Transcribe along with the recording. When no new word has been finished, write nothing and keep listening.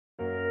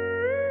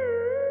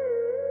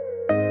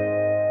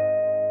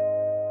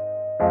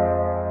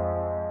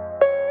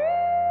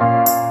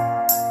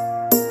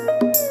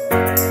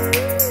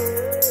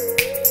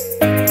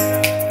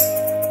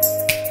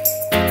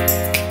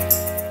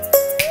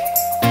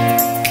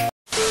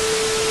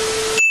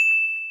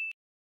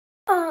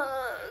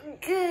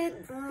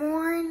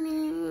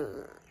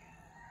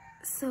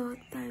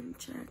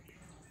check.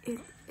 It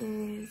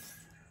is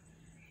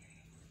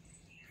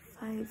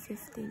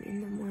 5:15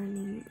 in the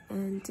morning,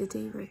 and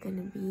today we're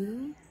gonna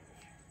be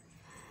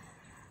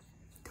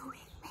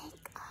doing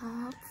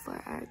makeup for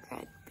our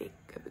grad pic.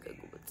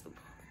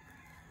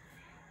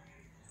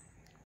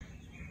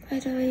 By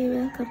the way,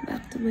 welcome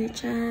back to my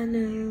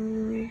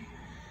channel.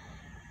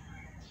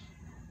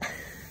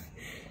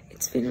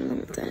 It's been a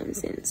long time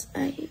since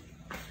I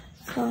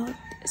vlogged,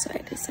 so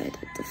I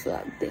decided to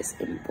vlog this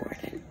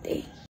important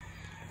day.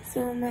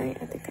 So my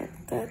etiquette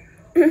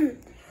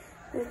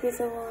will be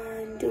the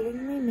one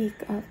doing my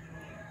makeup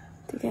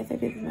together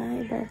with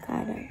my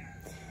barkada.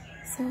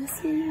 So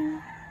see you.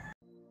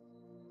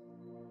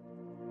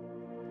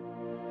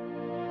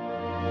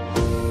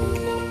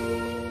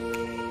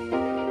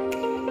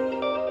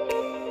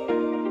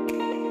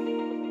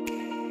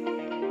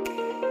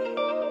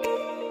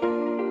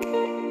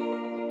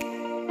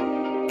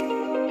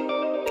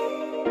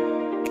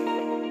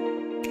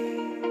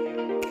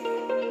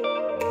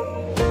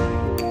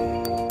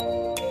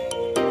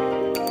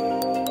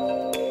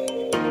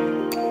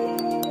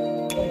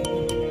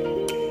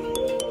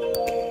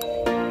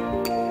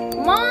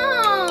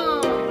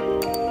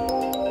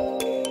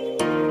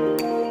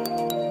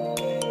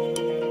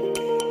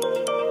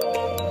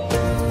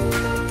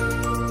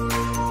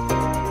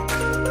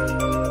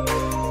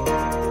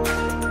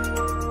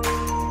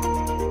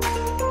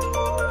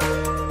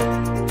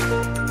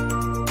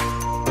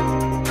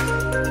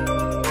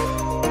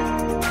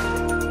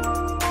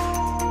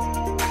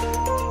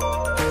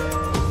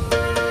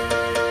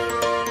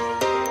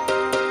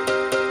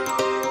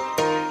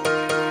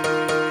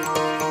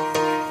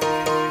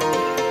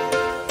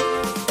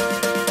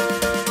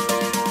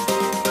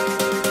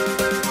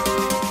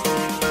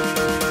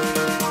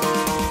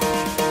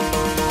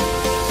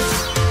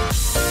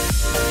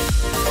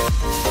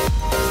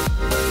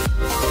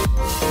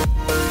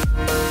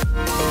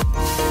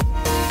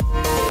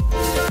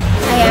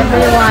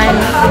 Everyone,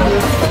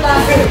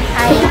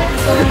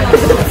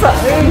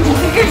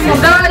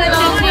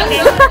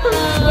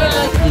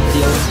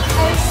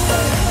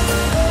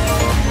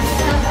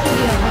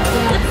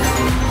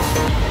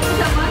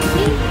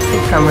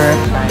 camera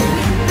side.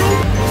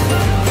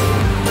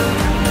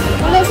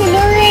 wala si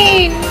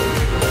Lorraine.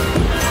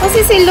 Kasi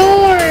si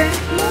Lor.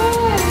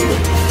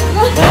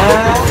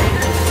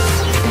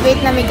 Wait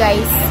na mi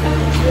guys.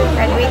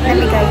 Wait na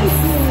mi guys.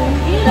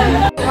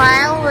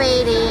 While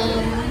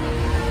waiting.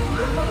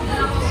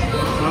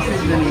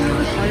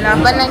 Wala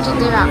ba lang dyan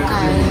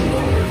dirakay?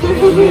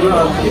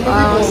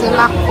 Si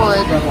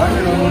Macpod.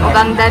 O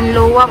kang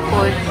Danloa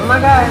pod. Oh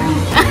my God!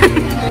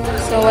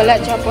 So wala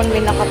Japon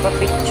may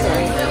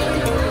nakapapicture.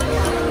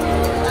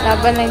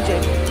 Laban lang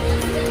dyan.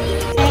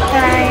 Hey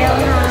Kyle.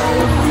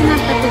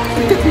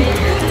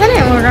 Saan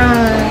yung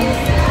oras?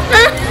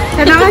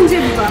 Kailangan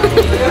dyan ba?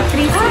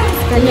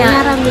 3-6.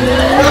 Kanya rami.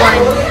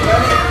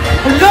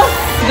 1. Hello!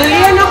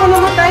 Galian ako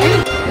namatay!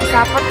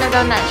 Sapot na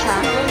daw na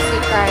siya. Si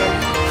Kyle.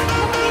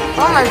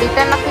 Oh,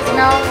 maldita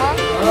nakikinaw mo.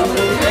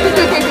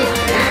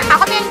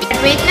 Ako din.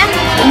 Graduate na.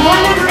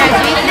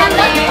 Graduate na.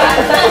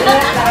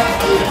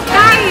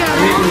 Kyle!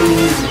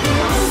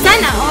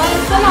 Sana all.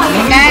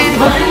 Kyle.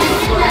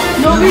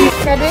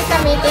 Graduate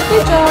kami. Thank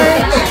you,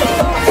 George.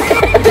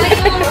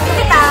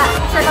 Kita.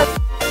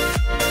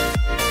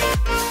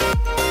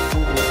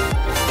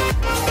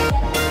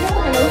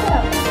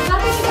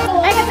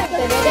 Ay,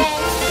 katagdadadad.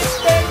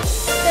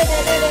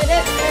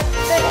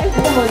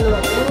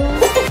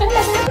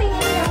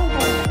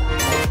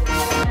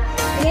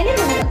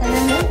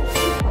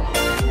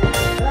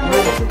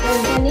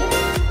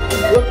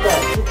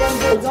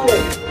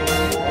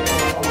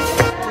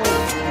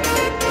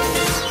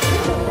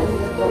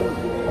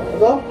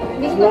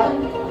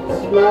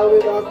 Smile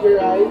without your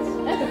eyes.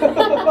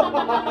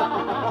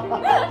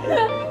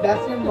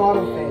 That's your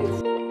model face.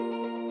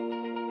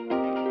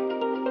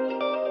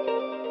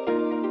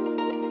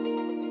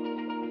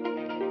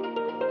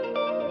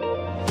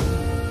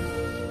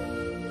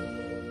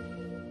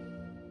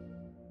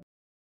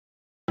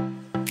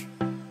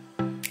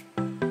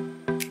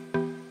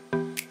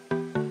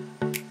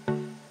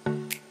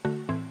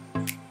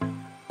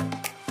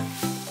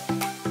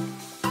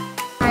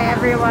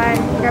 Everyone,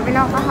 grabe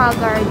na ako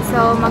ka-haggard.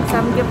 So,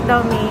 mag-samgyup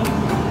daw me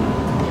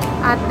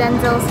at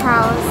Denzel's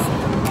house.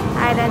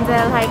 Hi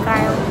Denzel, hi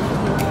Kyle.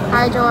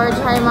 Hi George,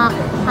 hi Mac,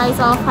 hi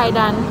Soph, hi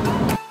Dan.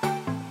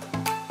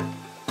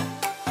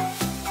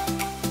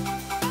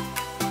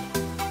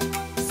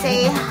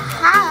 Say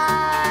hi!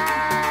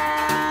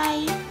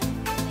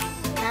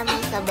 Namin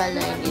sa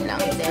balay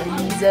nilang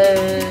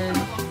Denzel.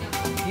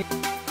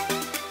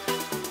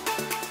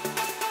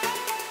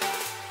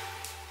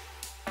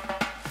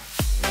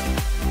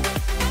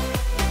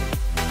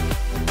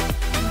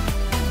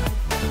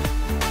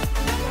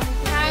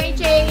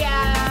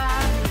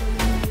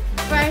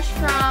 Fresh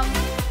from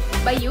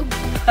Bayug.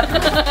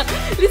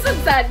 Listen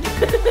sad.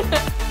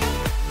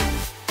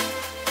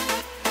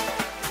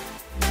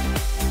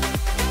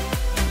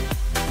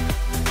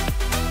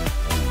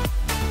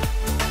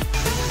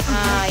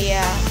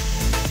 Yeah.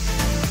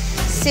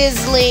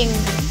 Sizzling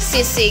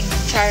sisig.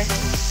 Char.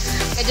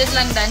 Kajut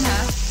lang dan, ha?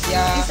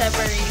 Yeah.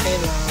 I-separate. Okay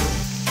lang.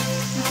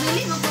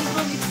 Dali,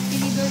 mag-control if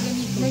tinidor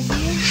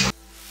ganito.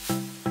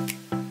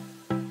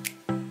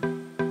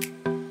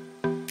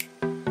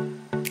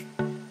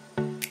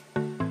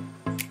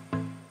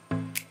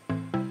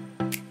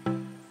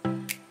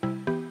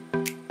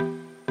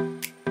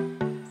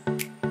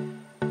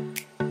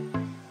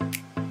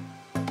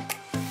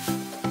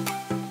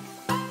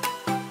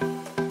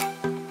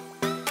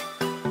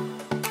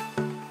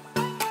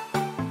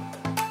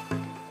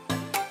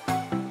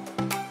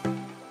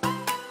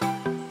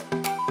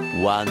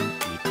 One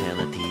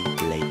eternity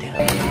later.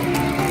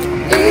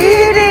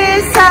 It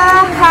is a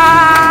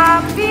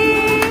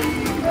happy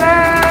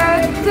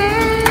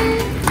birthday.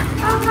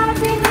 A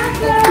happy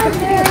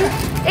birthday.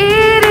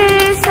 It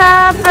is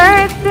a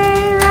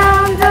birthday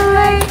round the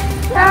lane,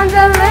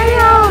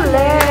 oh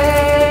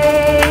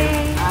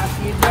lane.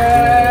 Happy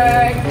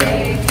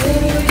birthday to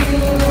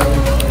you.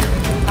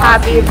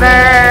 Happy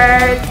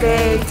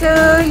birthday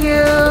to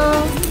you.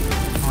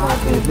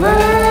 Happy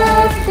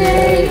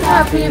birthday,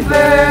 happy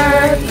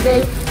birthday,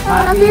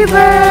 happy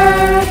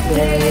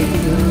birthday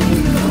to you.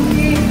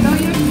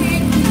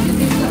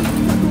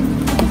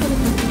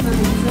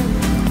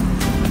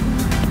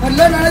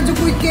 Hala, nanadyo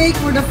ko yung cake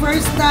for the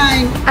first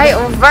time. Ay,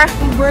 over.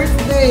 Happy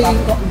birthday.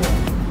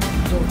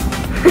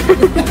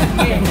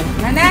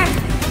 Nana!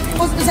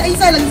 Post ko sa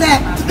isa lang, Zep.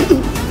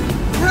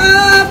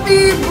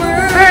 Happy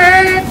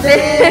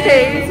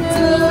birthday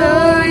to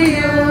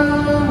you.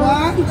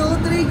 1, 2,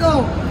 3,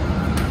 go.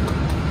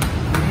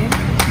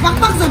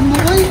 Pakpak sa mo,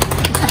 oy.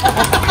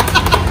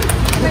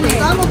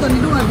 Tama to,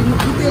 nito nga. Di mo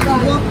kita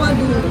yung guwapa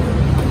doon.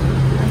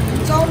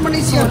 So,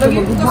 manis siya.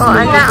 Oh,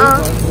 ana,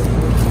 oh.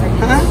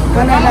 Ha?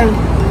 Kana lang.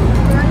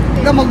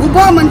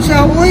 Maguba man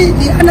siya, oy.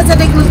 Di ana sa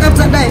deck ng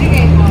sa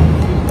day.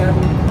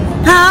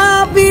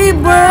 Happy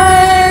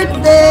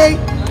birthday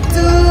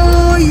to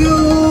you.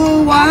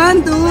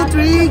 1, 2,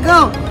 3,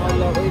 go.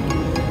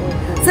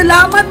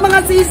 Salamat mga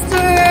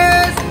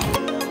sisters.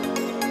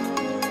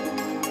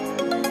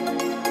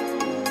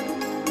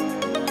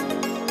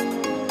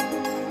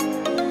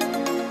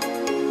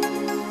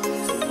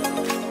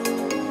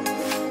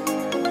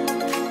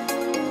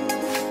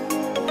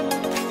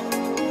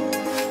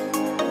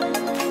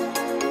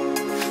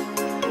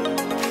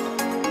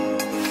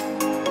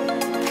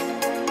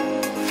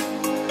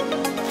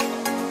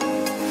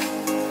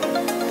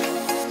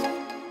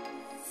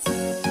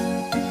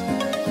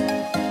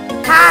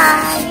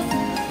 Hi!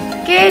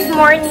 Good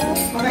morning!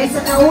 Mga isa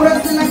ka oras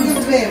na lang yung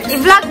trip.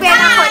 I-vlog pa yan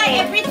ako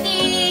ni.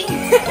 Everything!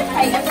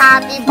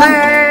 Happy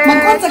birthday!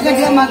 Mag-on sa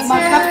gadya,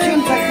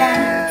 mag-caption sa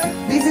kan.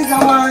 This is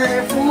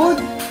our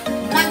food.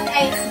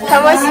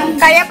 Tapos,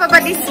 kaya pa ba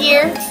this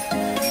year?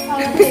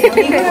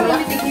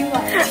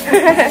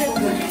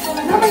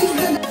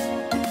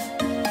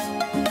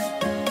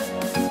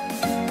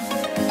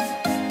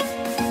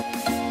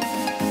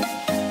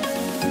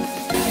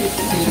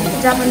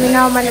 Diyan kami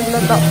na ako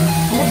managluto.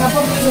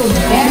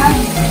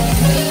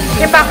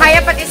 Diba, kaya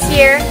pa this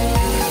year?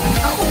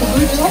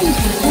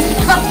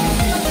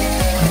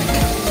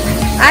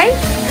 Ay?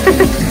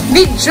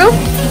 Video?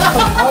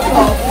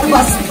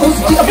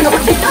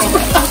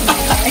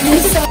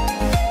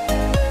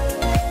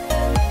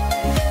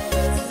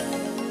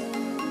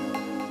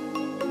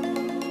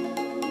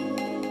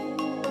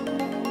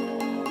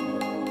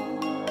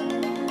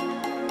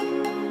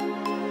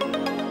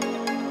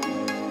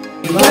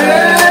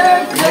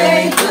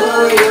 Birthday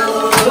to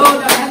you.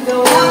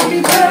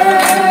 Happy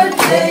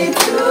birthday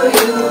to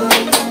you.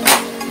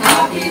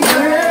 Happy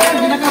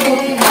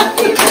birthday.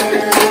 Happy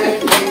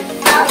birthday.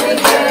 Happy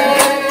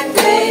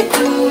birthday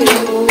to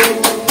you.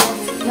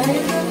 May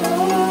the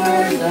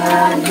Lord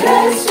God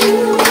bless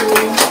you.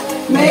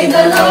 May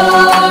the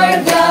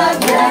Lord God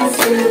bless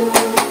you.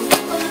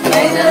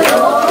 May the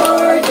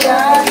Lord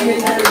God,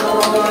 may the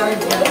Lord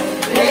God,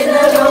 may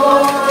the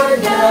Lord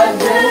God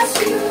bless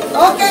you.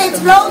 Okay, it's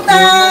blow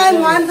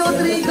time. 1,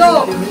 2, 3,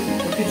 go.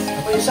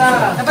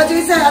 Dapat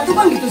yung isa,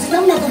 atubang dito.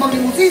 Sila mo na atubang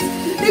dito, sis.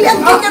 Dili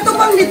ang cake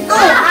atubang dito.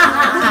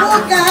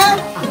 Bukod ka, ha?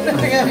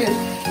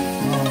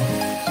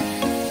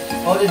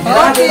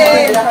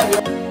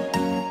 Okay.